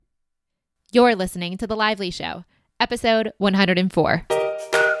You're listening to The Lively Show, episode 104.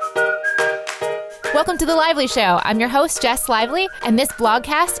 Welcome to The Lively Show. I'm your host, Jess Lively, and this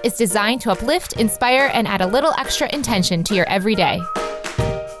blogcast is designed to uplift, inspire, and add a little extra intention to your everyday.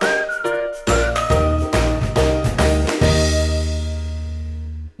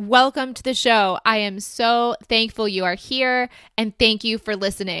 Welcome to the show. I am so thankful you are here, and thank you for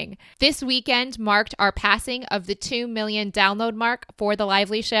listening. This weekend marked our passing of the 2 million download mark for The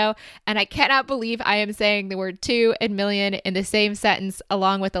Lively Show, and I cannot believe I am saying the word 2 and million in the same sentence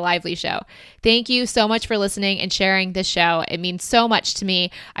along with The Lively Show. Thank you so much for listening and sharing this show. It means so much to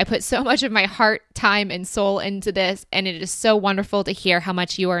me. I put so much of my heart, time, and soul into this, and it is so wonderful to hear how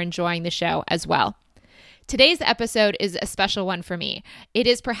much you are enjoying the show as well. Today's episode is a special one for me. It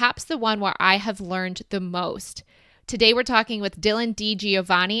is perhaps the one where I have learned the most. Today we're talking with Dillan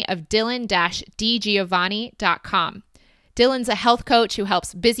DiGiovanni of Dillan-DiGiovanni.com. Dillan's a health coach who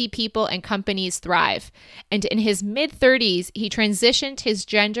helps busy people and companies thrive. And in his mid-30s, he transitioned his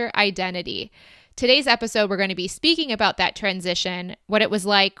gender identity. Today's episode, we're going to be speaking about that transition, what it was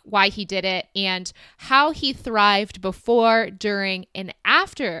like, why he did it, and how he thrived before, during, and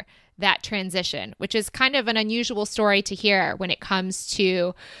after that transition, which is kind of an unusual story to hear when it comes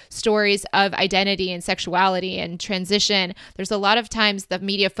to stories of identity and sexuality and transition. There's a lot of times the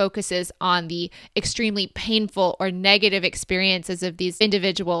media focuses on the extremely painful or negative experiences of these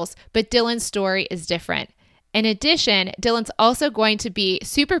individuals, but Dillan's story is different. In addition, Dillan's also going to be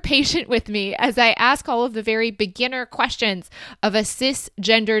super patient with me as I ask all of the very beginner questions of a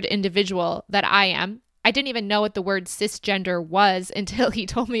cisgendered individual that I am. I didn't even know what the word cisgender was until he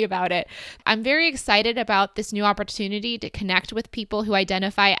told me about it. I'm very excited about this new opportunity to connect with people who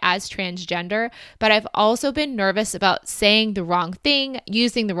identify as transgender, but I've also been nervous about saying the wrong thing,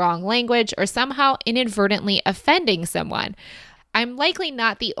 using the wrong language, or somehow inadvertently offending someone. I'm likely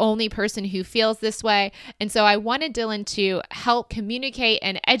not the only person who feels this way, and so I wanted Dillan to help communicate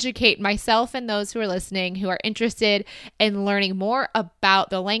and educate myself and those who are listening who are interested in learning more about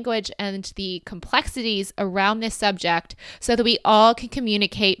the language and the complexities around this subject so that we all can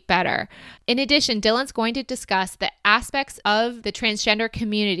communicate better. In addition, Dillan's going to discuss the aspects of the transgender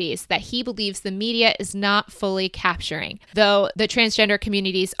communities that he believes the media is not fully capturing. Though the transgender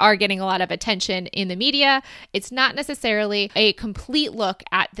communities are getting a lot of attention in the media, it's not necessarily a complete look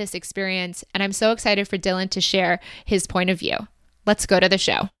at this experience, and I'm so excited for Dillan to share his point of view. Let's go to the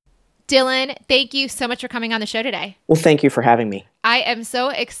show. Dillan, thank you so much for coming on the show today. Well, thank you for having me. I am so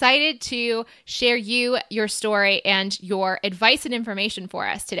excited to share your story, and your advice and information for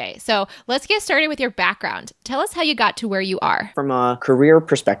us today. So let's get started with your background. Tell us how you got to where you are. From a career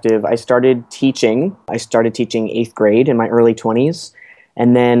perspective, I started teaching 8th grade in my early 20s.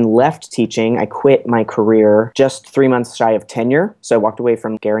 And then left teaching. I quit my career just 3 months shy of tenure. So I walked away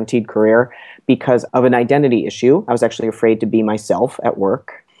from guaranteed career because of an identity issue. I was actually afraid to be myself at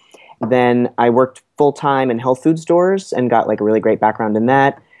work. Then I worked full-time in health food stores and got a really great background in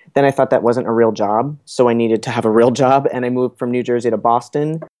that. Then I thought that wasn't a real job, so I needed to have a real job. And I moved from New Jersey to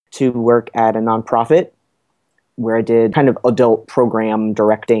Boston to work at a nonprofit where I did kind of adult program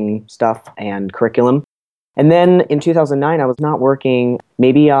directing stuff and curriculum. And then in 2009, I was not working.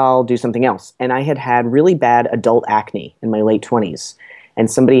 Maybe I'll do something else. And I had really bad adult acne in my late 20s.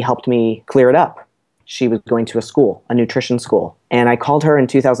 And somebody helped me clear it up. She was going to a nutrition school. And I called her in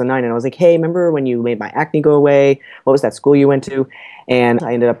 2009 and I was like, hey, remember when you made my acne go away? What was that school you went to? And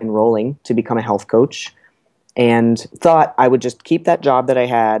I ended up enrolling to become a health coach and thought I would just keep that job that I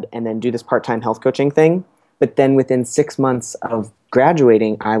had and then do this part-time health coaching thing. But then within 6 months of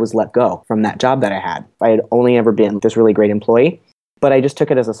graduating, I was let go from that job that I had. I had only ever been this really great employee, but I just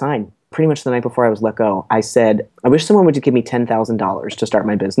took it as a sign. Pretty much the night before I was let go, I said, I wish someone would just give me $10,000 to start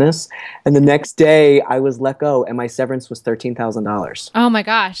my business. And the next day I was let go and my severance was $13,000. Oh my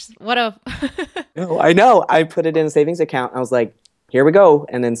gosh. What a... No, I know. I put it in a savings account. I was like, here we go.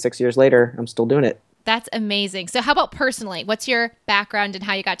 And then 6 years later, I'm still doing it. That's amazing. So how about personally? What's your background and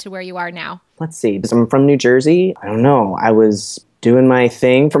how you got to where you are now? Let's see. I'm from New Jersey. I don't know. I was doing my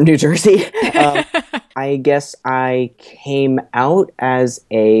thing from New Jersey. I guess I came out as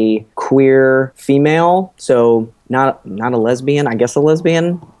a queer female. So not a lesbian, I guess a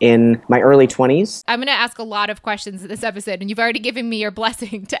lesbian in my early 20s. I'm going to ask a lot of questions in this episode, and you've already given me your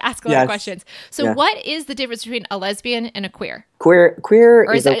blessing to ask a lot of questions. So what is the difference between a lesbian and a queer? Queer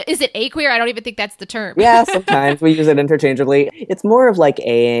or is it a queer? I don't even think that's the term. Yeah, sometimes we use it interchangeably. It's more of like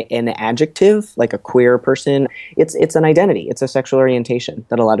an adjective, like a queer person. It's an identity. It's a sexual orientation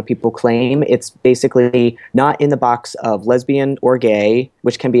that a lot of people claim. It's basically not in the box of lesbian or gay,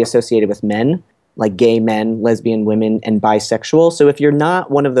 which can be associated with men. like gay men, lesbian women, and bisexual. So if you're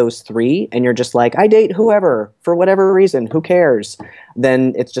not one of those three and you're just like, I date whoever for whatever reason, who cares?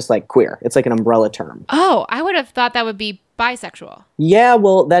 Then it's just like queer. It's like an umbrella term. Oh, I would have thought that would be bisexual. Yeah,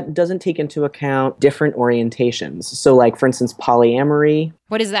 well, that doesn't take into account different orientations. So like, for instance, polyamory.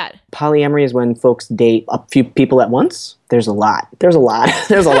 What is that? Polyamory is when folks date a few people at once. There's a lot. There's a lot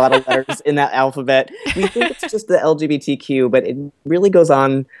of letters in that alphabet. We think it's just the LGBTQ, but it really goes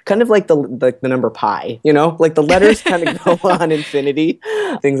on kind of like the number pi, you know? Like the letters kind of go on infinity,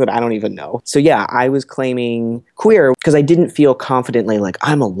 things that I don't even know. So yeah, I was claiming queer because I didn't feel confidently like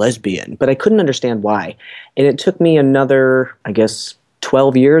I'm a lesbian, but I couldn't understand why. And it took me another, I guess,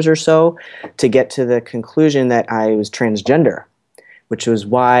 12 years or so to get to the conclusion that I was transgender, which was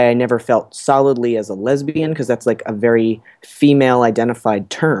why I never felt solidly as a lesbian, because that's like a very female identified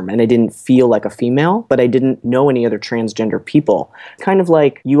term. And I didn't feel like a female, but I didn't know any other transgender people. Kind of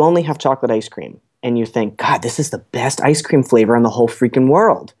like you only have chocolate ice cream and you think, God, this is the best ice cream flavor in the whole freaking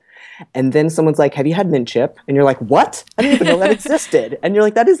world. And then someone's like, have you had mint chip? And you're like, what? I didn't even know that existed. And you're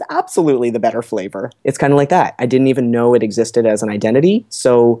like, that is absolutely the better flavor. It's kind of like that. I didn't even know it existed as an identity.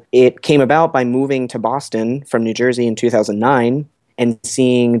 So it came about by moving to Boston from New Jersey in 2009 and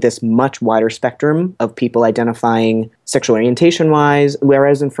seeing this much wider spectrum of people identifying sexual orientation-wise,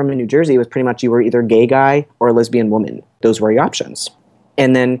 whereas from New Jersey, it was pretty much you were either a gay guy or a lesbian woman. Those were your options.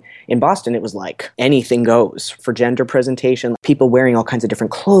 And then in Boston, it was like anything goes for gender presentation, people wearing all kinds of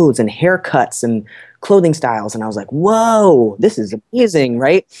different clothes and haircuts and clothing styles. And I was like, whoa, this is amazing,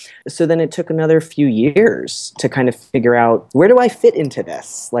 right? So then it took another few years to kind of figure out, where do I fit into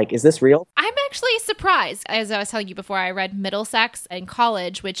this? Like, is this real? I'm actually surprised. As I was telling you before, I read Middlesex in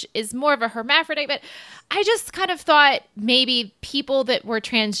college, which is more of a hermaphrodite, but I just kind of thought maybe people that were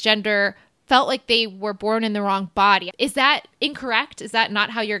transgender felt like they were born in the wrong body. Is that incorrect? Is that not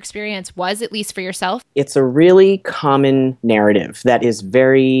how your experience was, at least for yourself? It's a really common narrative that is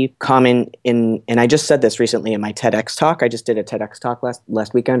very common and I just said this recently in my TEDx talk. I just did a TEDx talk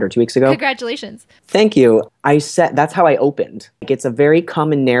last weekend or 2 weeks ago. Congratulations. Thank you. That's how I opened. Like, it's a very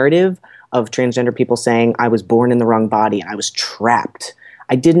common narrative of transgender people saying, I was born in the wrong body and I was trapped.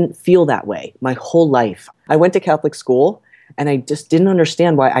 I didn't feel that way my whole life. I went to Catholic school, and I just didn't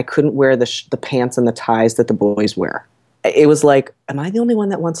understand why I couldn't wear the pants and the ties that the boys wear. It was like, am I the only one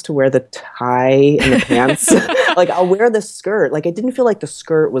that wants to wear the tie and the pants? Like, I'll wear the skirt. Like, I didn't feel like the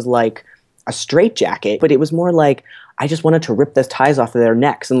skirt was like a straitjacket, but it was more like I just wanted to rip the ties off of their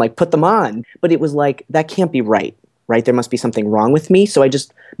necks and like put them on. But it was like, that can't be right? There must be something wrong with me. So I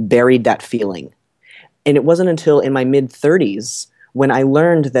just buried that feeling. And it wasn't until in my mid-30s when I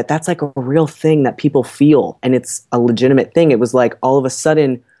learned that that's like a real thing that people feel and it's a legitimate thing. It was like all of a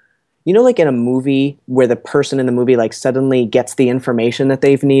sudden, you know, like in a movie where the person in the movie like suddenly gets the information that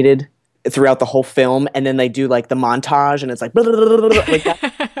they've needed throughout the whole film, and then they do like the montage and it's like, blah, blah, blah, blah, blah. Like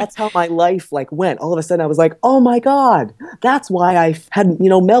that's how my life like went. All of a sudden I was like, oh my God, that's why I had, you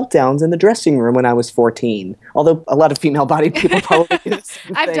know, meltdowns in the dressing room when I was 14. Although a lot of female-bodied people probably do the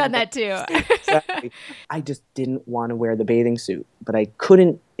same I've thing. done that too. Exactly. I just didn't want to wear the bathing suit, but I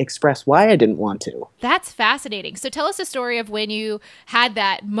couldn't express why I didn't want to. That's fascinating. So tell us a story of when you had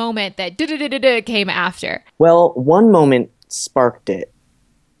that moment that came after. Well, one moment sparked it.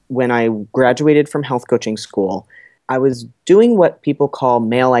 When I graduated from health coaching school, I was doing what people call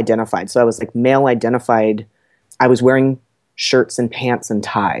male identified. So I was like male identified. I was wearing shirts and pants and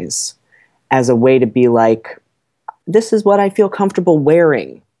ties as a way to be like, this is what I feel comfortable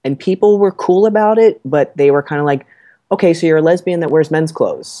wearing. And people were cool about it, but they were kind of like, okay, so you're a lesbian that wears men's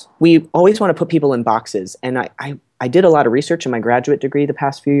clothes. We always want to put people in boxes. And I did a lot of research in my graduate degree the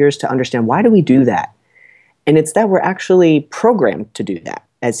past few years to understand, why do we do that? And it's that we're actually programmed to do that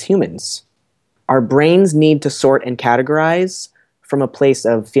as humans. Our brains need to sort and categorize from a place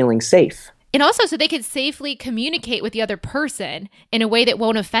of feeling safe. And also so they can safely communicate with the other person in a way that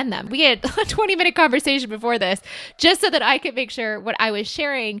won't offend them. We had a 20-minute conversation before this just so that I could make sure what I was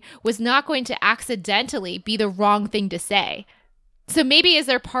sharing was not going to accidentally be the wrong thing to say. So maybe is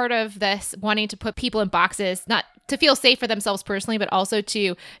there part of this wanting to put people in boxes, not to feel safe for themselves personally, but also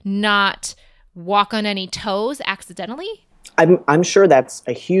to not walk on any toes accidentally? I'm sure that's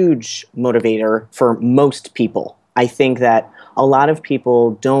a huge motivator for most people. I think that a lot of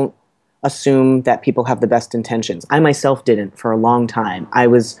people don't assume that people have the best intentions. I myself didn't for a long time. I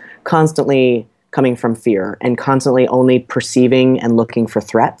was constantly coming from fear and constantly only perceiving and looking for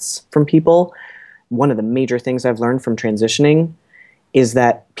threats from people. One of the major things I've learned from transitioning is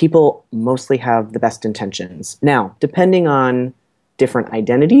that people mostly have the best intentions. Now, depending on different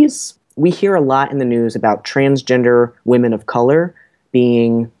identities, we hear a lot in the news about transgender women of color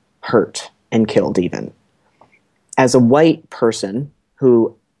being hurt and killed even. As a white person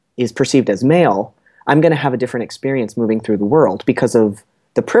who is perceived as male, I'm going to have a different experience moving through the world because of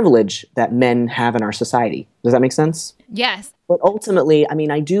the privilege that men have in our society. Does that make sense? Yes. But ultimately, I mean,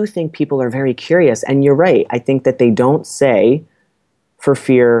 I do think people are very curious, and you're right. I think that they don't say for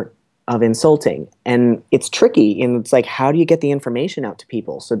fear of insulting. And it's tricky, and it's like, how do you get the information out to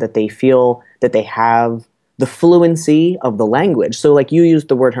people so that they feel that they have the fluency of the language? So like you used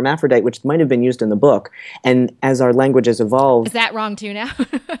the word hermaphrodite, which might have been used in the book, and as our language has evolved... Is that wrong too now?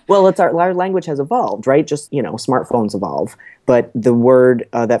 Well, it's our language has evolved, right? Just, smartphones evolve. But the word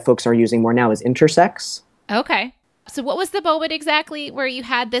that folks are using more now is intersex. Okay. So what was the moment exactly where you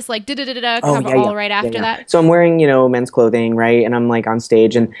had this like right after that? So I'm wearing, men's clothing, right? And I'm like on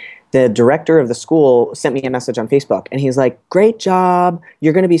stage, and the director of the school sent me a message on Facebook, and he's like, "Great job.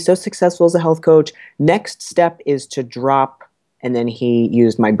 You're going to be so successful as a health coach. Next step is to drop," and then he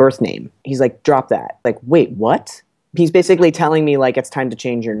used my birth name. He's like, "Drop that." Like, wait, what? He's basically telling me like, it's time to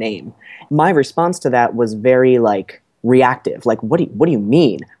change your name. My response to that was very like reactive. Like, what do you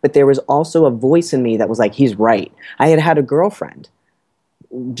mean? But there was also a voice in me that was like, he's right. I had a girlfriend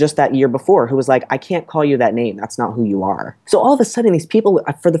just that year before who was like, I can't call you that name. That's not who you are. So all of a sudden, these people,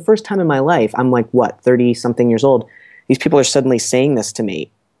 for the first time in my life, I'm like, 30 something years old. These people are suddenly saying this to me.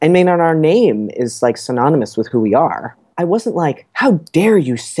 And our name is like synonymous with who we are. I wasn't like, how dare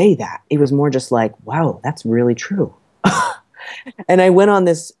you say that? It was more just like, wow, that's really true. And I went on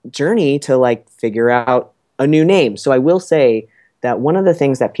this journey to like figure out a new name. So I will say that one of the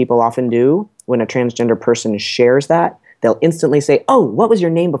things that people often do when a transgender person shares that, they'll instantly say, "Oh, what was your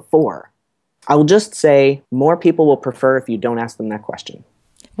name before?" I will just say more people will prefer if you don't ask them that question.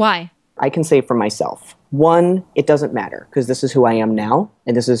 Why? I can say for myself. One, it doesn't matter because this is who I am now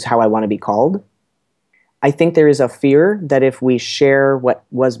and this is how I want to be called. I think there is a fear that if we share what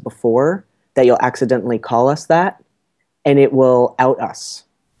was before, that you'll accidentally call us that and it will out us.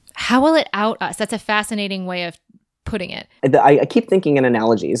 How will it out us? That's a fascinating way of putting it. I keep thinking in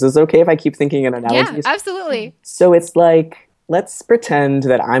analogies. Is it okay if I keep thinking in analogies? Yeah, absolutely. So it's like, let's pretend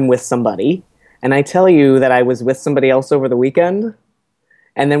that I'm with somebody and I tell you that I was with somebody else over the weekend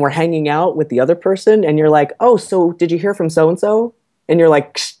and then we're hanging out with the other person and you're like, "Oh, so did you hear from so-and-so?" And you're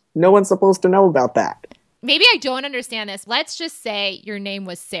like, no one's supposed to know about that. Maybe I don't understand this. Let's just say your name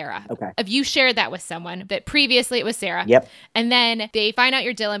was Sarah. Okay. If you shared that with someone, that previously it was Sarah. Yep. And then they find out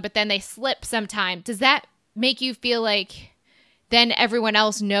you're Dillan, but then they slip sometime. Does that make you feel like then everyone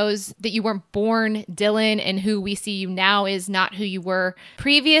else knows that you weren't born Dillan and who we see you now is not who you were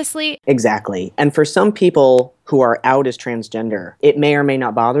previously? Exactly. And for some people who are out as transgender, it may or may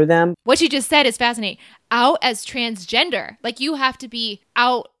not bother them. What you just said is fascinating. Out as transgender. Like you have to be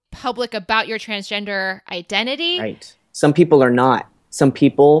out public about your transgender identity. Right. Some people are not. Some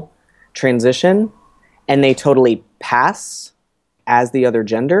people transition and they totally pass as the other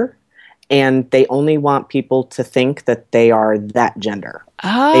gender. And they only want people to think that they are that gender.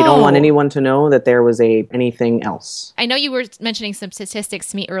 Oh. They don't want anyone to know that there was anything else. I know you were mentioning some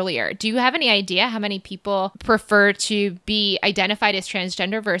statistics to me earlier. Do you have any idea how many people prefer to be identified as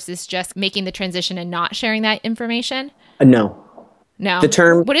transgender versus just making the transition and not sharing that information? No. No. The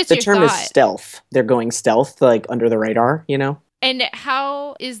term, what is the your term thought? is stealth. They're going stealth, like under the radar, And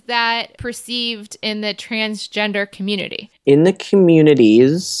how is that perceived in the transgender community? In the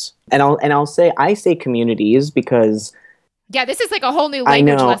communities, and I say communities because yeah, this is like a whole new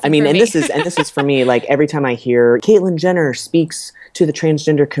language lesson. I mean, for and me. this is for me. Like every time I hear Caitlyn Jenner speaks to the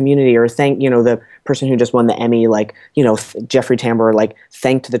transgender community, or thank the person who just won the Emmy, like Jeffrey Tambor, like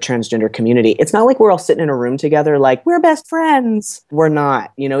thanked the transgender community. It's not like we're all sitting in a room together, like we're best friends. We're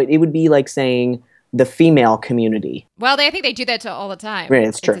not. It would be like saying the female community. Well, I think they do that all the time. Right,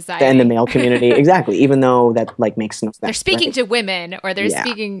 it's true. Society. And the male community, exactly. Even though that like makes no sense. They're speaking right? to women, or they're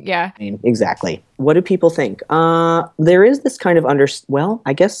speaking, I mean, exactly. What do people think? There is this kind of well,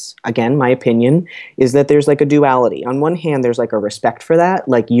 I guess, again, my opinion is that there's like a duality. On one hand, there's like a respect for that,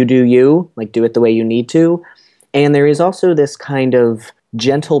 like you do you, like do it the way you need to. And there is also this kind of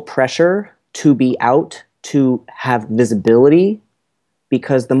gentle pressure to be out, to have visibility,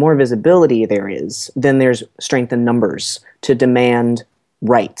 because the more visibility there is, then there's strength in numbers to demand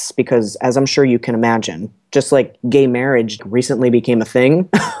rights. Because as I'm sure you can imagine, just like gay marriage recently became a thing.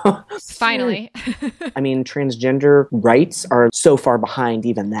 Finally. I mean, transgender rights are so far behind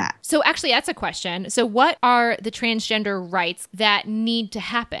even that. So actually, that's a question. So what are the transgender rights that need to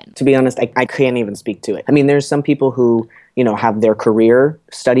happen? To be honest, I can't even speak to it. I mean, there's some people who have their career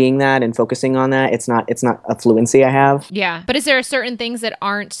studying that and focusing on that. It's not a fluency I have. Yeah. But is there certain things that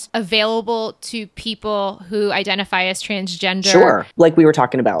aren't available to people who identify as transgender? Sure. Like we were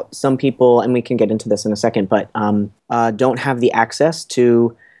talking about, some people, and we can get into this in a second, but don't have the access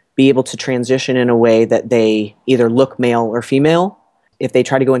to be able to transition in a way that they either look male or female. If they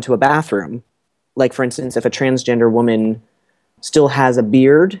try to go into a bathroom, like for instance, if a transgender woman still has a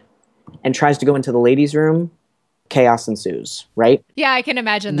beard and tries to go into the ladies' room, chaos ensues, right? Yeah, I can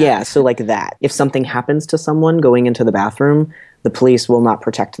imagine that. Yeah, so like that. If something happens to someone going into the bathroom, the police will not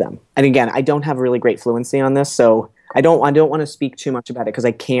protect them. And again, I don't have really great fluency on this, so I don't want to speak too much about it because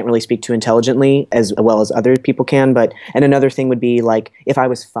I can't really speak too intelligently as well as other people can. And another thing would be like if I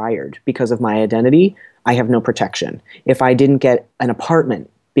was fired because of my identity, I have no protection. If I didn't get an apartment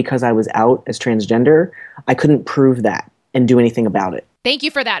because I was out as transgender, I couldn't prove that and do anything about it. Thank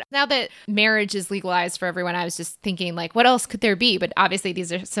you for that. Now that marriage is legalized for everyone, I was just thinking like, what else could there be? But obviously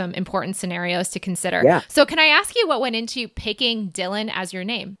these are some important scenarios to consider. Yeah. So can I ask you what went into picking Dillan as your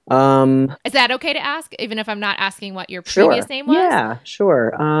name? Is that okay to ask, even if I'm not asking what your previous name was? Yeah,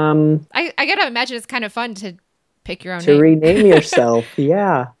 sure. I gotta imagine it's kind of fun to pick your own to name. rename yourself.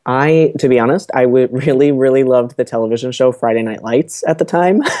 Yeah. To be honest, I would really, really loved the television show Friday Night Lights at the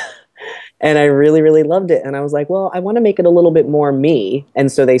time. And I really, really loved it. And I was like, well, I want to make it a little bit more me.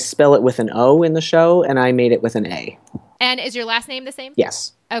 And so they spell it with an O in the show, and I made it with an A. And is your last name the same?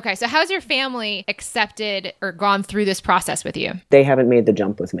 Yes. Okay. So how's your family accepted or gone through this process with you? They haven't made the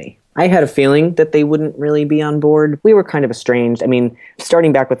jump with me. I had a feeling that they wouldn't really be on board. We were kind of estranged. I mean,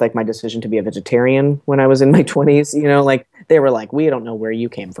 starting back with like my decision to be a vegetarian when I was in my 20s, like they were like, we don't know where you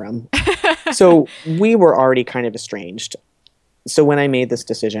came from. So we were already kind of estranged. So when I made this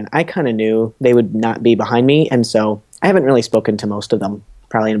decision, I kind of knew they would not be behind me. And so I haven't really spoken to most of them,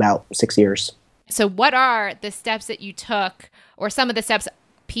 probably in about 6 years. So what are the steps that you took, or some of the steps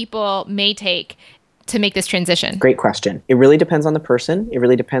people may take to make this transition? Great question. It really depends on the person. It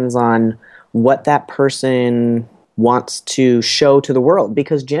really depends on what that person wants to show to the world,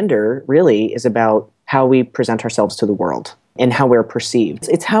 because gender really is about how we present ourselves to the world and how we're perceived.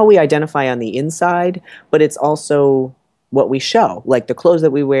 It's how we identify on the inside, but it's also what we show, like the clothes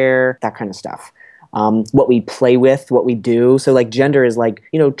that we wear, that kind of stuff. What we play with, what we do. So like gender is like,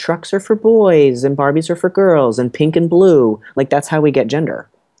 trucks are for boys and Barbies are for girls and pink and blue. Like that's how we get gender.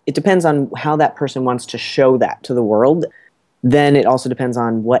 It depends on how that person wants to show that to the world. Then it also depends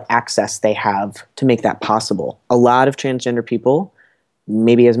on what access they have to make that possible. A lot of transgender people,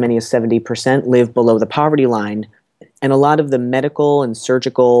 maybe as many as 70%, live below the poverty line. And a lot of the medical and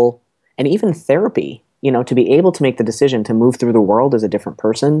surgical and even therapy, to be able to make the decision to move through the world as a different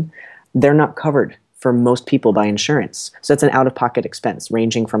person, they're not covered for most people by insurance. So it's an out-of-pocket expense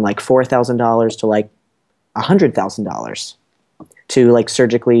ranging from like $4,000 to like $100,000 to like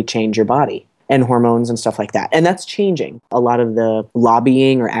surgically change your body and hormones and stuff like that. And that's changing. A lot of the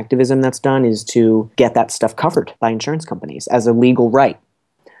lobbying or activism that's done is to get that stuff covered by insurance companies as a legal right.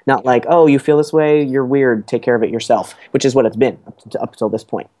 Not like, oh, you feel this way, you're weird, take care of it yourself, which is what it's been up till this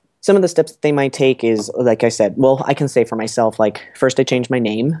point. Some of the steps that they might take is, like I said, well, I can say for myself, like first I changed my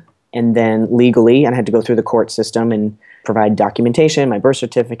name, and then legally, and I had to go through the court system and provide documentation, my birth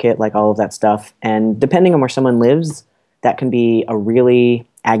certificate, like all of that stuff. And depending on where someone lives, that can be a really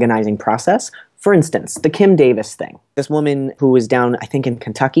agonizing process. For instance, the Kim Davis thing. This woman who was down, I think in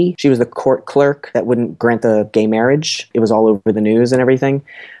Kentucky, she was the court clerk that wouldn't grant the gay marriage. It was all over the news and everything.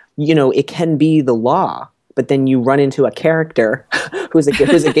 It can be the law, but then you run into a character who's a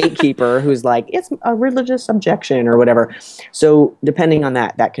gatekeeper who's like, it's a religious objection or whatever. So depending on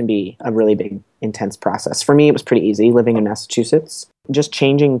that can be a really big, intense process. For me, it was pretty easy living in Massachusetts. Just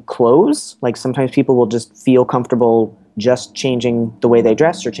changing clothes. Like sometimes people will just feel comfortable just changing the way they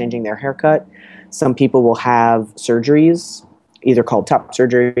dress or changing their haircut. Some people will have surgeries, either called top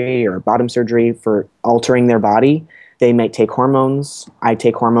surgery or bottom surgery for altering their body. They might take hormones. I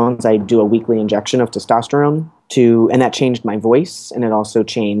take hormones. I do a weekly injection of testosterone and that changed my voice. And it also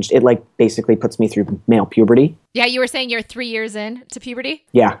changed, it like basically puts me through male puberty. Yeah, you were saying you're 3 years in to puberty?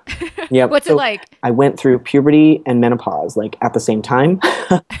 Yeah. Yep. What's it like? I went through puberty and menopause like at the same time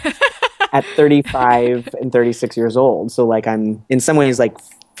at 35 and 36 years old. So like I'm in some ways like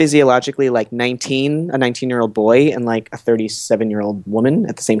physiologically like a 19-year-old boy and like a 37-year-old woman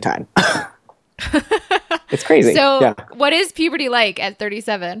at the same time. It's crazy. So What is puberty like at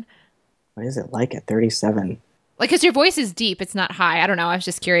 37? What is it like at 37? Like, because your voice is deep, it's not high. I don't know. I was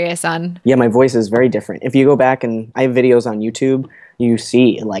just curious on. Yeah, my voice is very different. If you go back and I have videos on YouTube, you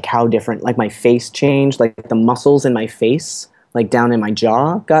see like how different, like my face changed, like the muscles in my face, like down in my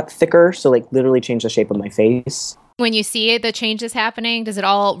jaw got thicker. So like literally changed the shape of my face. When you see the changes happening, does it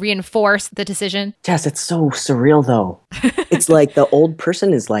all reinforce the decision? Yes, it's so surreal though. It's like the old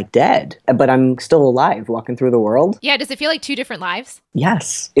person is like dead, but I'm still alive walking through the world. Yeah, does it feel like two different lives?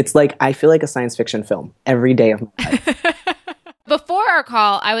 Yes. It's like I feel like a science fiction film every day of my life. Before our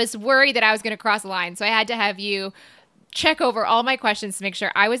call, I was worried that I was going to cross the line, so I had to have you check over all my questions to make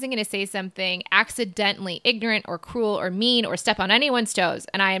sure I wasn't going to say something accidentally ignorant or cruel or mean or step on anyone's toes.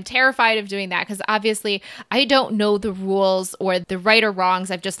 And I am terrified of doing that because obviously I don't know the rules or the right or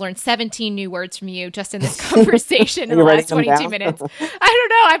wrongs. I've just learned 17 new words from you just in this conversation in the last 22 minutes. I don't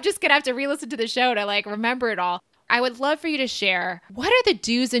know. I'm just going to have to re-listen to the show to remember it all. I would love for you to share, what are the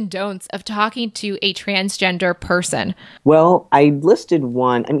do's and don'ts of talking to a transgender person? Well, I listed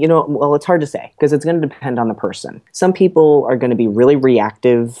one, and it's hard to say because it's going to depend on the person. Some people are going to be really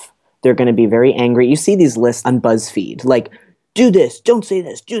reactive. They're going to be very angry. You see these lists on BuzzFeed, like, do this, don't say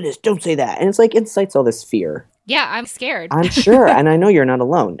this, do this, don't say that. And it's like, it incites all this fear. Yeah, I'm scared. I'm sure. And I know you're not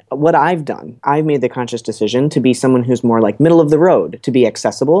alone. What I've done, I've made the conscious decision to be someone who's more like middle of the road, to be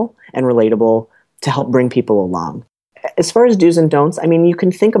accessible and relatable, to help bring people along. As far as do's and don'ts, you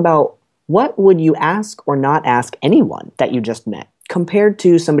can think about what would you ask or not ask anyone that you just met compared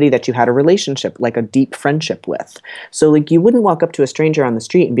to somebody that you had a relationship, like a deep friendship with. So you wouldn't walk up to a stranger on the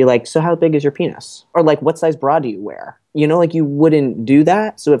street and be like, so how big is your penis? Or what size bra do you wear? You wouldn't do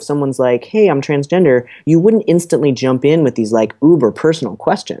that. So if someone's like, hey, I'm transgender, you wouldn't instantly jump in with these uber personal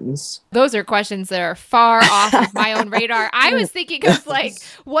questions. Those are questions that are far off of my own radar. I was thinking of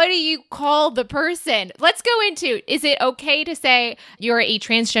what do you call the person? Let's go into, is it okay to say you're a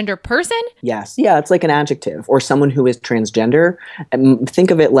transgender person? Yes. Yeah, it's like an adjective or someone who is transgender.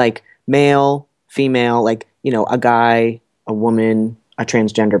 Think of it like male, female, a guy, a woman, a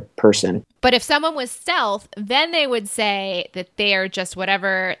transgender person. But if someone was stealth, then they would say that they are just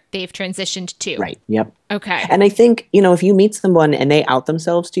whatever they've transitioned to. Right. Yep. Okay. And I think, if you meet someone and they out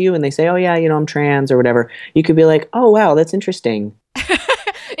themselves to you and they say, oh yeah, I'm trans or whatever, you could be like, oh wow, that's interesting.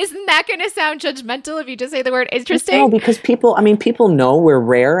 Isn't that going to sound judgmental if you just say the word interesting? No, because people know we're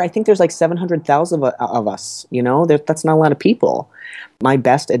rare. I think there's 700,000 of us, that's not a lot of people. My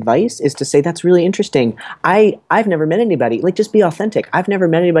best advice is to say, that's really interesting. I've never met anybody. Just be authentic. I've never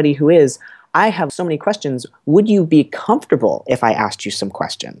met anybody who is. I have so many questions. Would you be comfortable if I asked you some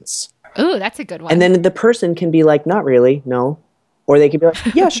questions? Ooh, that's a good one. And then the person can be like, not really, no. Or they could be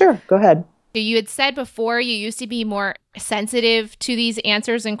like, yeah, sure, go ahead. You had said before you used to be more sensitive to these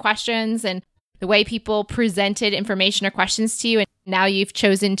answers and questions and the way people presented information or questions to you, and now you've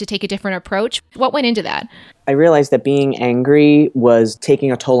chosen to take a different approach. What went into that? I realized that being angry was taking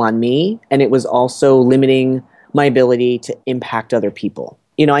a toll on me, and it was also limiting my ability to impact other people.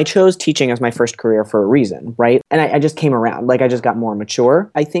 I chose teaching as my first career for a reason, right? And I just came around, I just got more mature.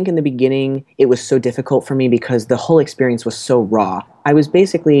 I think in the beginning, it was so difficult for me because the whole experience was so raw. I was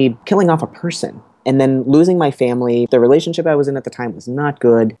basically killing off a person and then losing my family. The relationship I was in at the time was not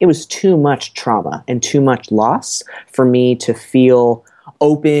good. It was too much trauma and too much loss for me to feel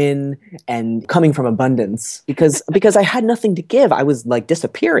open and coming from abundance because I had nothing to give. I was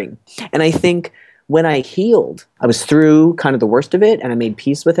disappearing. And I think when I healed, I was through kind of the worst of it and I made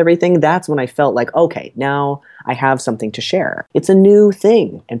peace with everything. That's when I felt okay, now I have something to share. It's a new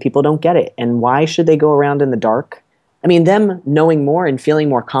thing and people don't get it. And why should they go around in the dark? Them knowing more and feeling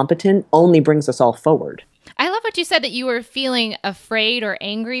more competent only brings us all forward. I love what you said that you were feeling afraid or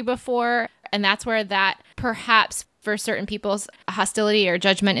angry before. And that's where that perhaps for certain people's hostility or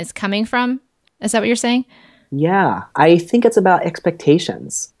judgment is coming from. Is that what you're saying? Yeah, I think it's about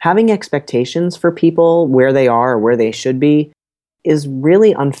expectations. Having expectations for people where they are or where they should be is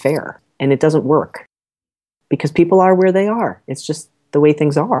really unfair, and it doesn't work because people are where they are. It's just the way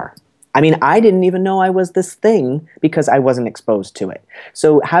things are. I didn't even know I was this thing because I wasn't exposed to it.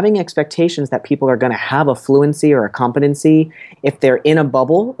 So having expectations that people are going to have a fluency or a competency, if they're in a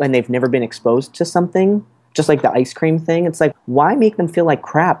bubble and they've never been exposed to something, just like the ice cream thing, it's why make them feel like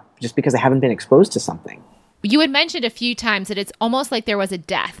crap just because they haven't been exposed to something? You had mentioned a few times that it's almost like there was a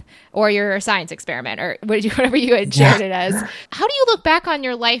death or your science experiment or whatever you had shared it as. How do you look back on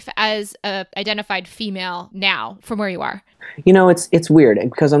your life as an identified female now from where you are? It's weird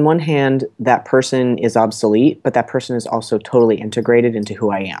because on one hand, that person is obsolete, but that person is also totally integrated into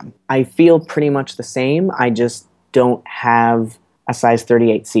who I am. I feel pretty much the same. I just don't have a size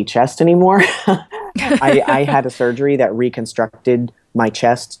 38C chest anymore. I had a surgery that reconstructed my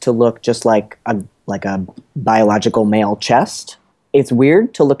chest to look just like a biological male chest. It's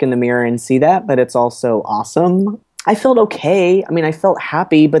weird to look in the mirror and see that, but it's also awesome. I felt okay. I felt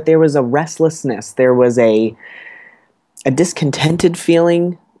happy, but there was a restlessness. There was a discontented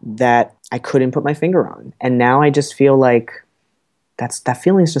feeling that I couldn't put my finger on. And now I just feel like that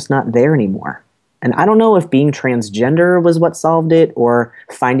feeling is just not there anymore. And I don't know if being transgender was what solved it or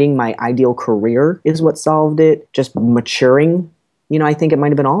finding my ideal career is what solved it, just maturing. I think it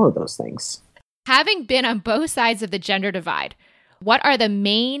might have been all of those things. Having been on both sides of the gender divide, what are the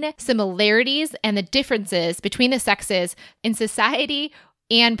main similarities and the differences between the sexes in society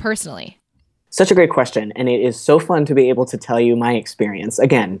and personally? Such a great question. And it is so fun to be able to tell you my experience.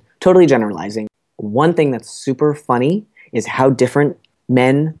 Again, totally generalizing. One thing that's super funny is how different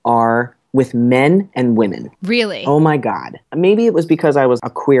men are with men and women. Really? Oh my God. Maybe it was because I was a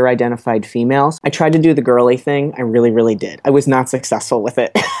queer identified female. I tried to do the girly thing. I really, really did. I was not successful with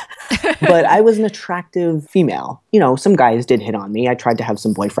it. But I was an attractive female. Some guys did hit on me. I tried to have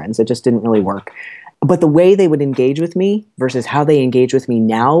some boyfriends. It just didn't really work. But the way they would engage with me versus how they engage with me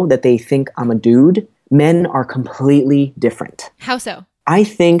now that they think I'm a dude, men are completely different. How so? I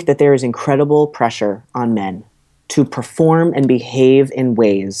think that there is incredible pressure on men to perform and behave in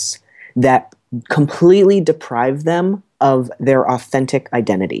ways that completely deprive them of their authentic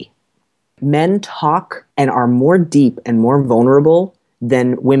identity. Men talk and are more deep and more vulnerable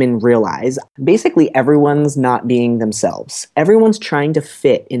than women realize. Basically, everyone's not being themselves. Everyone's trying to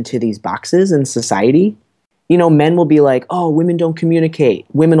fit into these boxes in society. Men will be like, oh, women don't communicate.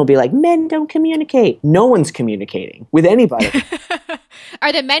 Women will be like, men don't communicate. No one's communicating with anybody.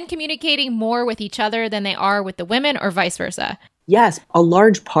 Are the men communicating more with each other than they are with the women or vice versa? Yes, a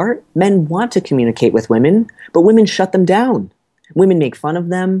large part, men want to communicate with women, but women shut them down. Women make fun of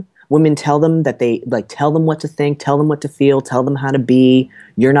them. Women tell them that tell them what to think, tell them what to feel, tell them how to be.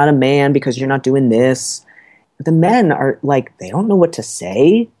 You're not a man because you're not doing this. But the men are they don't know what to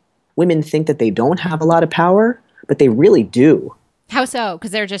say. Women think that they don't have a lot of power, but they really do. How so?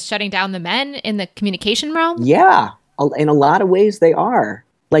 Because they're just shutting down the men in the communication realm? Yeah, in a lot of ways they are.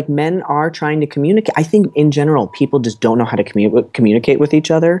 Men are trying to communicate. I think in general, people just don't know how to communicate with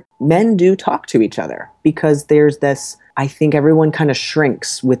each other. Men do talk to each other because there's this, I think everyone kind of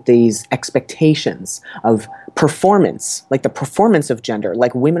shrinks with these expectations of performance, like the performance of gender.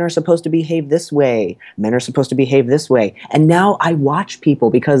 Women are supposed to behave this way. Men are supposed to behave this way. And now I watch people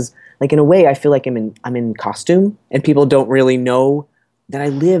because in a way, I feel like I'm in costume and people don't really know that I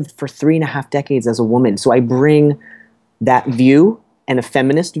lived for 3.5 decades as a woman. So I bring that view and a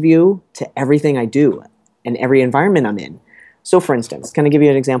feminist view to everything I do and every environment I'm in. So for instance, can I give you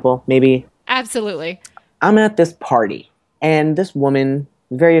an example? Maybe? Absolutely. I'm at this party and this woman,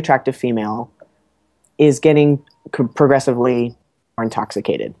 very attractive female, is getting progressively more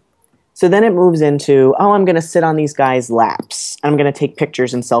intoxicated. So then it moves into, I'm going to sit on these guys' laps. I'm going to take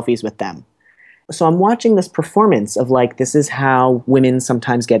pictures and selfies with them. So I'm watching this performance of this is how women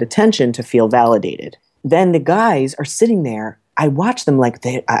sometimes get attention to feel validated. Then the guys are sitting there. I watch them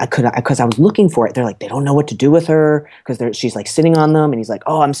because I was looking for it. They're they don't know what to do with her because she's sitting on them. And he's like,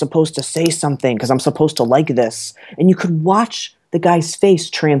 oh, I'm supposed to say something because I'm supposed to like this. And you could watch the guy's face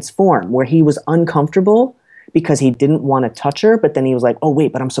transform where he was uncomfortable because he didn't want to touch her. But then he was like, oh,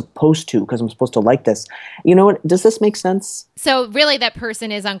 wait, but I'm supposed to because I'm supposed to like this. You know what? Does this make sense? So really that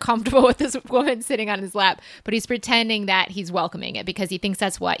person is uncomfortable with this woman sitting on his lap, but he's pretending that he's welcoming it because he thinks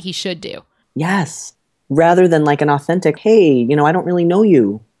that's what he should do. Yes. Rather than an authentic, hey, I don't really know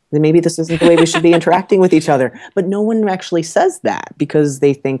you. Then maybe this isn't the way we should be interacting with each other. But no one actually says that because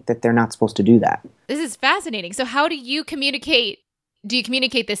they think that they're not supposed to do that. This is fascinating. So how do you communicate? Do you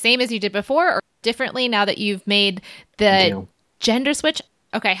communicate the same as you did before or differently now that you've made the gender switch?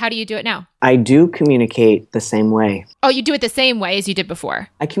 Okay, how do you do it now? I do communicate the same way. Oh, you do it the same way as you did before?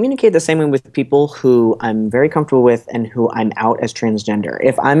 I communicate the same way with people who I'm very comfortable with and who I'm out as transgender.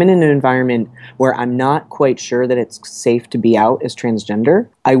 If I'm in an environment where I'm not quite sure that it's safe to be out as transgender,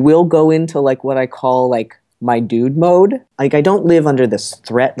 I will go into what I call my dude mode. I don't live under this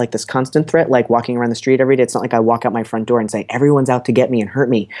threat, this constant threat, walking around the street every day. It's not I walk out my front door and say, everyone's out to get me and hurt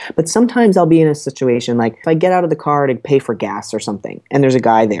me. But sometimes I'll be in a situation if I get out of the car to pay for gas or something, and there's a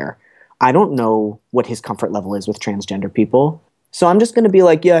guy there. I don't know what his comfort level is with transgender people. So I'm just going to be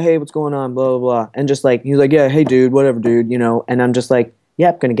yeah, hey, what's going on, blah, blah, blah. And just he's yeah, hey, dude, whatever, dude, And I'm just yeah,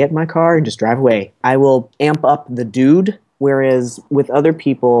 I'm going to get in my car and just drive away. I will amp up the dude, whereas with other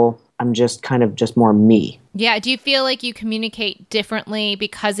people, I'm just kind of just more me. Yeah. Do you feel like you communicate differently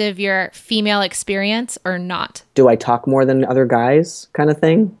because of your female experience or not? Do I talk more than other guys kind of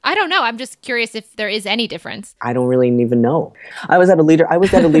thing? I don't know. I'm just curious if there is any difference. I don't really even know. I was at a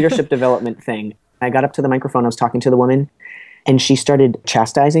leadership development thing. I got up to the microphone. I was talking to the woman and she started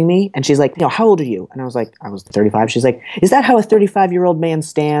chastising me. And she's like, how old are you? And I was like, I was 35. She's like, is that how a 35-year-old man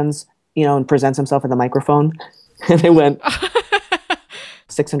stands, and presents himself at the microphone? And I went...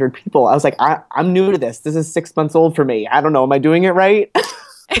 600 people. I was like, I'm new to this. This is 6 months old for me. I don't know. Am I doing it right?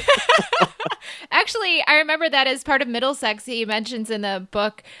 Actually, I remember that as part of Middlesex, he mentions in the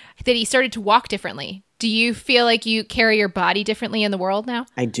book that he started to walk differently. Do you feel like you carry your body differently in the world now?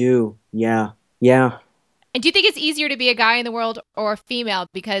 I do. Yeah. Yeah. And do you think it's easier to be a guy in the world or a female?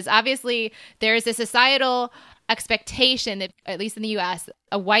 Because obviously there's a societal expectation that, at least in the US,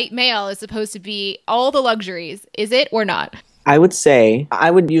 a white male is supposed to be all the luxuries. Is it or not? I would say,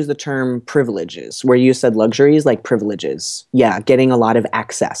 I would use the term privileges, where you said luxuries, like privileges. Yeah, getting a lot of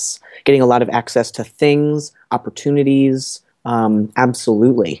access to things, opportunities.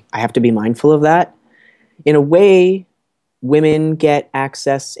 Absolutely. I have to be mindful of that. In a way, women get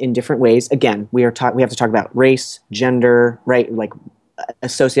access in different ways. Again, we have to talk about race, gender, right? Like a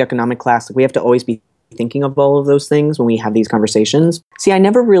socioeconomic class. We have to always be thinking of all of those things when we have these conversations. See, I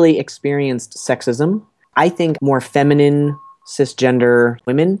never really experienced sexism. I think more feminine, cisgender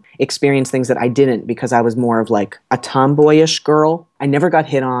women experience things that I didn't because I was more of like a tomboyish girl. I never got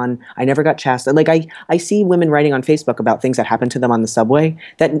hit on. I never got chastised. Like I see women writing on Facebook about things that happened to them on the subway.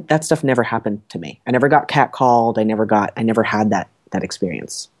 That stuff never happened to me. I never got catcalled. I never had that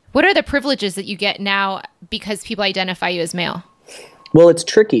experience. What are the privileges that you get now because people identify you as male? Well, it's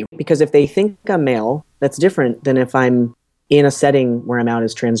tricky because if they think I'm male, that's different than if I'm in a setting where I'm out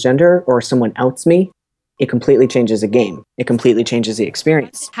as transgender or someone outs me. It completely changes the game. It completely changes the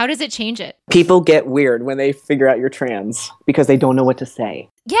experience. How does it change it? People get weird when they figure out you're trans because they don't know what to say.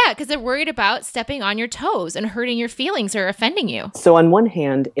 Yeah, because they're worried about stepping on your toes and hurting your feelings or offending you. So on one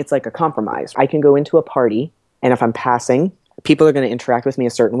hand, it's like a compromise. I can go into a party, and if I'm passing, people are going to interact with me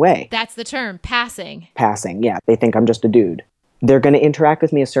a certain way. That's the term, passing. Passing, yeah. They think I'm just a dude. They're going to interact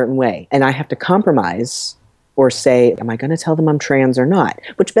with me a certain way. And I have to compromise or say, am I going to tell them I'm trans or not?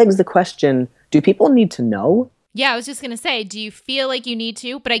 Which begs the question, do people need to know? Yeah, I was just going to say, do you feel like you need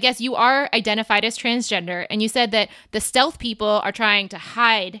to? But I guess you are identified as transgender, and you said that the stealth people are trying to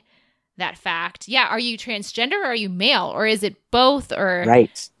hide that fact. Yeah, are you transgender or are you male? Or is it both or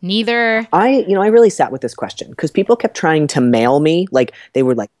neither? I really sat with this question because people kept trying to mail me. Like, they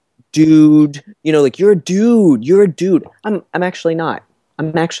were like, dude, like, you're a dude. I'm actually not.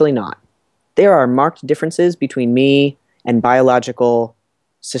 There are marked differences between me and biological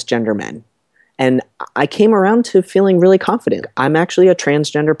cisgender men. And I came around to feeling really confident. I'm actually a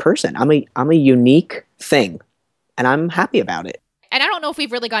transgender person. I'm a unique thing, and I'm happy about it. And I don't know if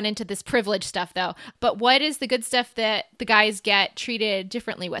we've really gone into this privilege stuff, though, but what is the good stuff that the guys get treated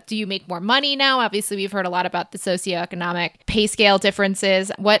differently with? Do you make more money now? Obviously, we've heard a lot about the socioeconomic pay scale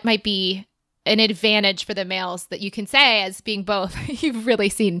differences. What might be an advantage for the males that you can say as being both you've really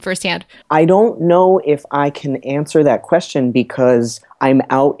seen firsthand? I don't know if I can answer that question because I'm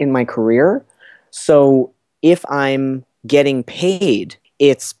out in my career. So if I'm getting paid,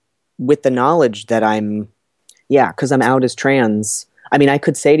 it's with the knowledge that because I'm out as trans. I mean, I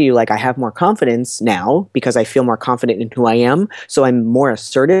could say to you, like, I have more confidence now because I feel more confident in who I am. So I'm more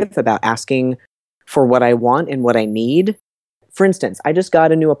assertive about asking for what I want and what I need. For instance, I just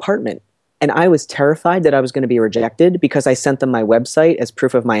got a new apartment. And I was terrified that I was going to be rejected because I sent them my website as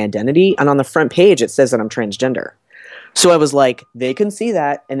proof of my identity. And on the front page, it says that I'm transgender. So I was like, they can see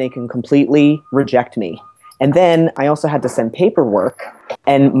that and they can completely reject me. And then I also had to send paperwork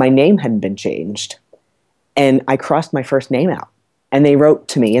and my name hadn't been changed. And I crossed my first name out. And they wrote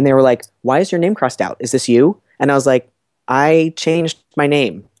to me and they were like, why is your name crossed out? Is this you? And I was like, I changed my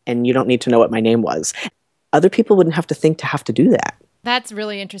name and you don't need to know what my name was. Other people wouldn't have to do that. That's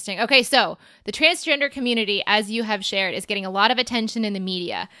really interesting. Okay, so the transgender community, as you have shared, is getting a lot of attention in the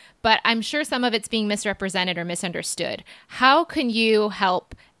media, but I'm sure some of it's being misrepresented or misunderstood. How can you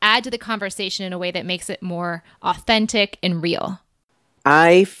help add to the conversation in a way that makes it more authentic and real?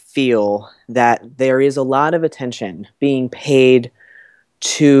 I feel that there is a lot of attention being paid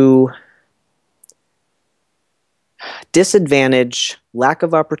to disadvantage, lack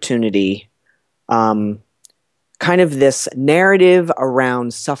of opportunity, kind of this narrative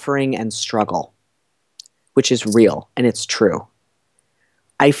around suffering and struggle, which is real and it's true.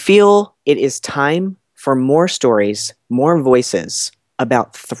 I feel it is time for more stories, more voices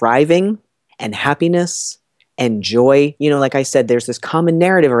about thriving and happiness and joy. Like I said, there's this common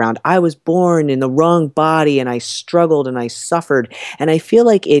narrative around I was born in the wrong body and I struggled and I suffered. And I feel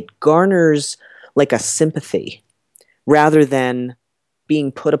like it garners like a sympathy rather than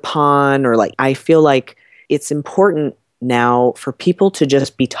being put upon or like, I feel like it's important now for people to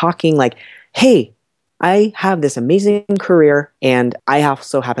just be talking like, hey, I have this amazing career and I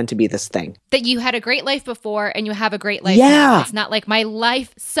also happen to be this thing. That you had a great life before and you have a great life now. It's not like my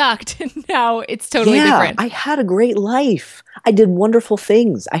life sucked and now it's totally different. I had a great life. I did wonderful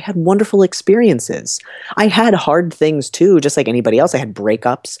things. I had wonderful experiences. I had hard things too, just like anybody else. I had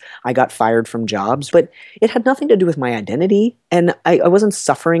breakups. I got fired from jobs, but it had nothing to do with my identity. And I wasn't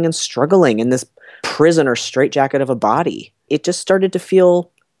suffering and struggling in this prison or straitjacket of a body. It just started to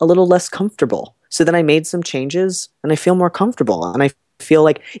feel a little less comfortable. So then I made some changes and I feel more comfortable. And I feel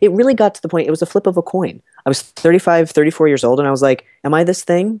like it really got to the point, it was a flip of a coin. I was 35, 34 years old and I was like, am I this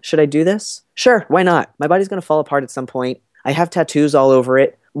thing? Should I do this? Sure, why not? My body's going to fall apart at some point. I have tattoos all over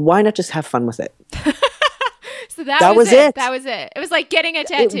it. Why not just have fun with it? So that was it. That was it. It was like getting a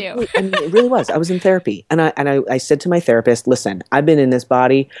tattoo. It really was. I was in therapy. And I said to my therapist, listen, I've been in this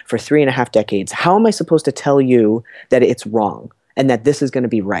body for 3.5 decades. How am I supposed to tell you that it's wrong and that this is going to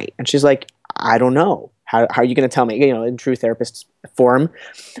be right? And she's like, I don't know. How are you going to tell me, in true therapist form?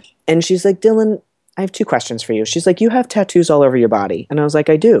 And she's like, Dillan, I have 2 questions for you. She's like, you have tattoos all over your body. And I was like,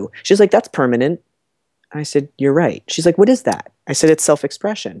 I do. She's like, that's permanent. I said, you're right. She's like, what is that? I said, it's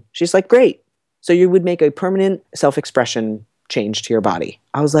self-expression. She's like, great. So you would make a permanent self-expression change to your body.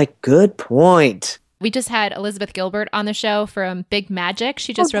 I was like, good point. We just had Elizabeth Gilbert on the show from Big Magic.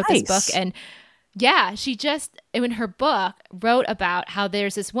 She just wrote this book. And yeah, she just, in her book, wrote about how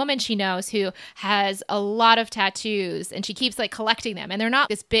there's this woman she knows who has a lot of tattoos and she keeps like collecting them. And they're not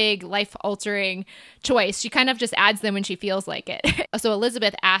this big life-altering choice. She kind of just adds them when she feels like it. So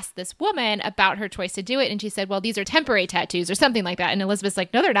Elizabeth asked this woman about her choice to do it. And she said, well, these are temporary tattoos or something like that. And Elizabeth's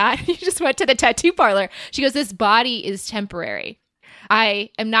like, no, they're not. You just went to the tattoo parlor. She goes, this body is temporary. I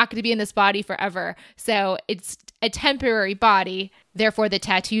am not going to be in this body forever. So it's a temporary body. Therefore, the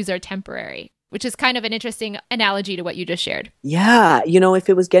tattoos are temporary. Which is kind of an interesting analogy to what you just shared. Yeah. If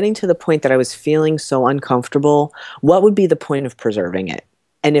it was getting to the point that I was feeling so uncomfortable, what would be the point of preserving it?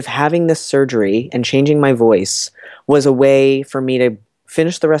 And if having this surgery and changing my voice was a way for me to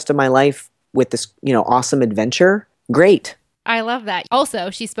finish the rest of my life with this, awesome adventure, great. I love that.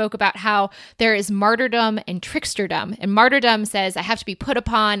 Also, she spoke about how there is martyrdom and tricksterdom. And martyrdom says, I have to be put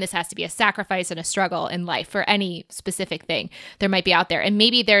upon. This has to be a sacrifice and a struggle in life for any specific thing there might be out there. And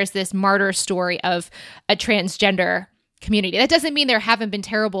maybe there's this martyr story of a transgender community. That doesn't mean there haven't been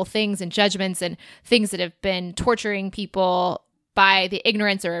terrible things and judgments and things that have been torturing people by the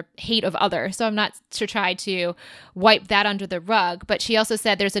ignorance or hate of others. So I'm not to try to wipe that under the rug. But she also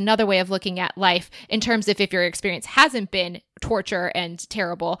said there's another way of looking at life in terms of if your experience hasn't been torture and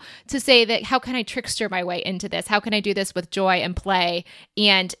terrible, to say that how can I trickster my way into this? How can I do this with joy and play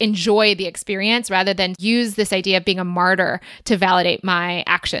and enjoy the experience rather than use this idea of being a martyr to validate my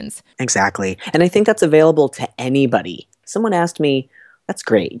actions? Exactly. And I think that's available to anybody. Someone asked me, that's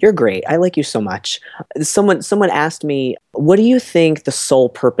great. You're great. I like you so much. Someone asked me, what do you think the sole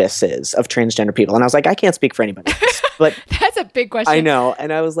purpose is of transgender people? And I was like, I can't speak for anybody else. But that's a big question. I know.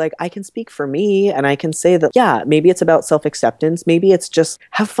 And I was like, I can speak for me. And I can say that, yeah, maybe it's about self-acceptance. Maybe it's just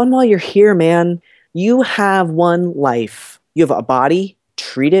have fun while you're here, man. You have one life. You have a body.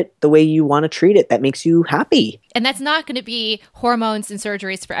 Treat it the way you want to treat it. That makes you happy. And that's not going to be hormones and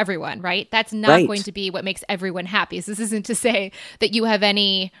surgeries for everyone, right? That's not going to be what makes everyone happy. So this isn't to say that you have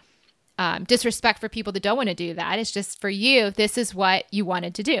any disrespect for people that don't want to do that. It's just for you, this is what you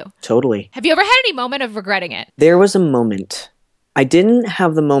wanted to do. Totally. Have you ever had any moment of regretting it? There was a moment. I didn't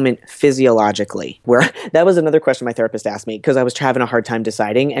have the moment physiologically where that was another question my therapist asked me because I was having a hard time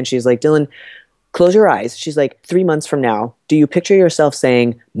deciding. And she's like, Dillan, close your eyes. She's like, 3 months from now, do you picture yourself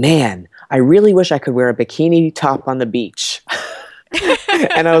saying, man, I really wish I could wear a bikini top on the beach?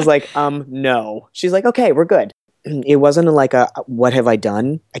 And I was like, no. She's like, okay, we're good. It wasn't like what have I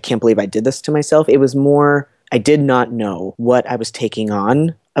done? I can't believe I did this to myself. It was more, I did not know what I was taking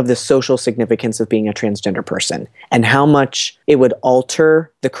on of the social significance of being a transgender person and how much it would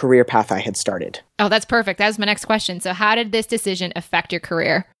alter the career path I had started. Oh, that's perfect. That was my next question. So how did this decision affect your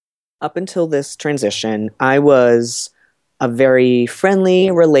career? Up until this transition, I was a very friendly,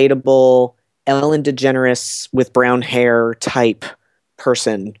 relatable, Ellen DeGeneres with brown hair type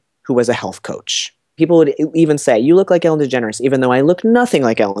person who was a health coach. People would even say, you look like Ellen DeGeneres, even though I look nothing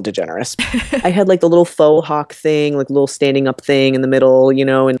like Ellen DeGeneres. I had like the little faux hawk thing, like little standing up thing in the middle,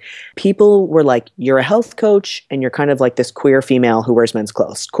 and people were like, you're a health coach and you're kind of like this queer female who wears men's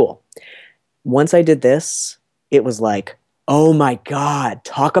clothes. Cool. Once I did this, it was like, oh my God,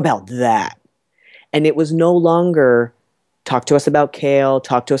 talk about that. And it was no longer talk to us about kale,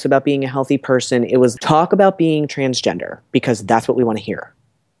 talk to us about being a healthy person. It was talk about being transgender because that's what we want to hear.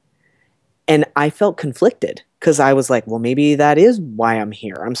 And I felt conflicted because I was like, well, maybe that is why I'm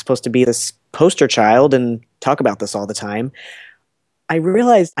here. I'm supposed to be this poster child and talk about this all the time, I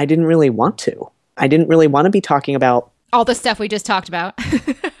realized I didn't really want to. I didn't really want to be talking about all the stuff we just talked about.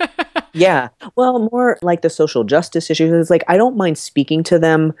 Yeah. Well, more like the social justice issues. It's like I don't mind speaking to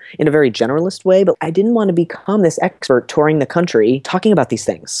them in a very generalist way, but I didn't want to become this expert touring the country talking about these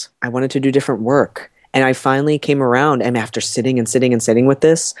things. I wanted to do different work. And I finally came around, and after sitting with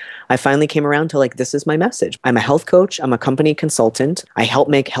this, I finally came around to like, this is my message. I'm a health coach. I'm a company consultant. I help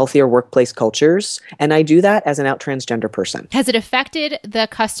make healthier workplace cultures. And I do that as an out transgender person. Has it affected the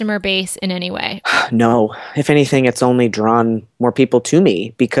customer base in any way? No. If anything, it's only drawn more people to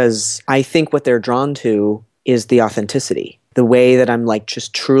me because I think what they're drawn to is the authenticity, the way that I'm like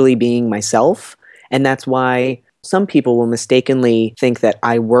just truly being myself. And that's why some people will mistakenly think that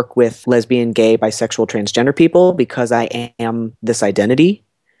I work with lesbian, gay, bisexual, transgender people because I am this identity.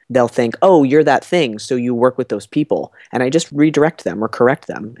 They'll think, oh, you're that thing, so you work with those people. And I just redirect them or correct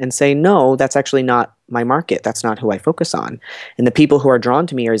them and say, no, that's actually not my market. That's not who I focus on. And the people who are drawn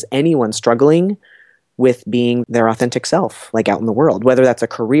to me is anyone struggling with being their authentic self, like out in the world, whether that's a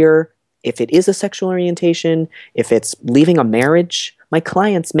career, if it is a sexual orientation, if it's leaving a marriage. My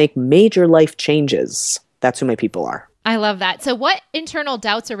clients make major life changes. That's who my people are. I love that. So what internal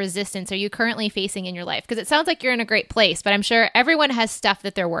doubts or resistance are you currently facing in your life? Because it sounds like you're in a great place, but I'm sure everyone has stuff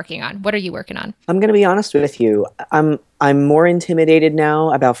that they're working on. What are you working on? I'm going to be honest with you. I'm more intimidated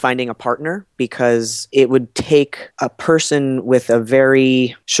now about finding a partner because it would take a person with a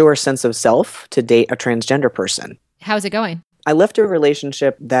very sure sense of self to date a transgender person. How's it going? I left a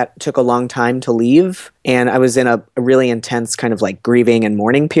relationship that took a long time to leave, and I was in a really intense kind of like grieving and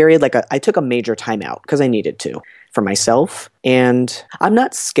mourning period. Like I took a major time out because I needed to for myself. And I'm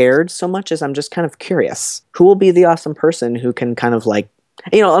not scared so much as I'm just kind of curious. Who will be the awesome person who can kind of like,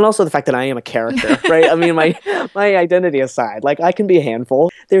 and also the fact that I am a character, right? I mean, my identity aside, like I can be a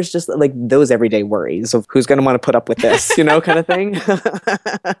handful. There's just like those everyday worries of who's going to want to put up with this, kind of thing.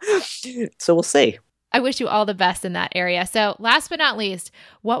 So we'll see. I wish you all the best in that area. So last but not least,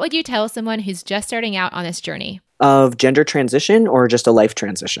 what would you tell someone who's just starting out on this journey? Of gender transition or just a life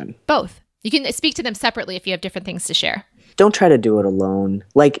transition? Both. You can speak to them separately if you have different things to share. Don't try to do it alone.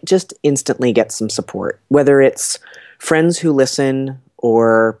 Like just instantly get some support, whether it's friends who listen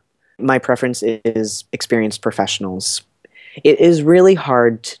or my preference is experienced professionals. It is really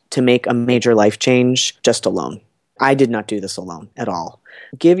hard to make a major life change just alone. I did not do this alone at all.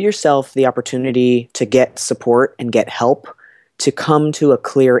 Give yourself the opportunity to get support and get help to come to a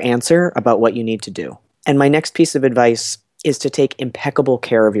clear answer about what you need to do. And my next piece of advice is to take impeccable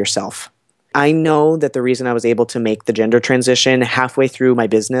care of yourself. I know that the reason I was able to make the gender transition halfway through my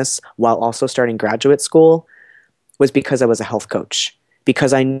business while also starting graduate school was because I was a health coach,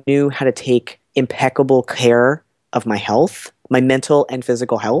 because I knew how to take impeccable care of my health, my mental and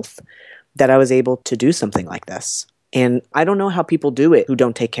physical health, that I was able to do something like this. And I don't know how people do it who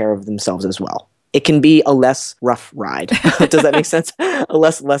don't take care of themselves as well. It can be a less rough ride. Does that make sense? A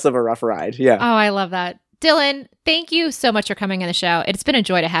less of a rough ride. Yeah. Oh, I love that. Dillan, thank you so much for coming on the show. It's been a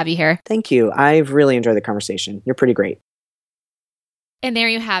joy to have you here. Thank you. I've really enjoyed the conversation. You're pretty great. And there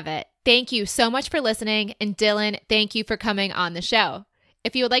you have it. Thank you so much for listening. And Dillan, thank you for coming on the show.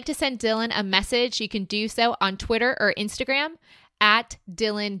 If you would like to send Dillan a message, you can do so on Twitter or Instagram at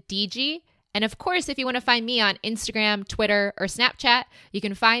DillanDG. And of course, if you want to find me on Instagram, Twitter, or Snapchat, you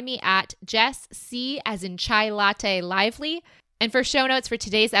can find me at Jess C as in Chai Latte Lively. And for show notes for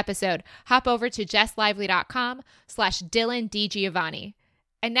today's episode, hop over to jesslively.com/Dillan DiGiovanni.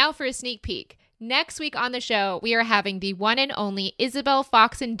 And now for a sneak peek. Next week on the show, we are having the one and only Isabel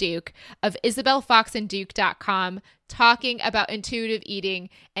Foxen-Duke of isabelfoxenduke.com talking about intuitive eating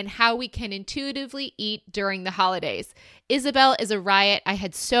and how we can intuitively eat during the holidays. Isabel is a riot. I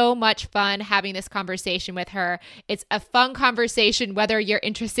had so much fun having this conversation with her. It's a fun conversation whether you're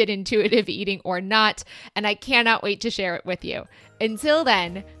interested in intuitive eating or not, and I cannot wait to share it with you. Until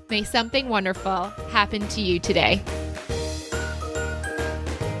then, may something wonderful happen to you today.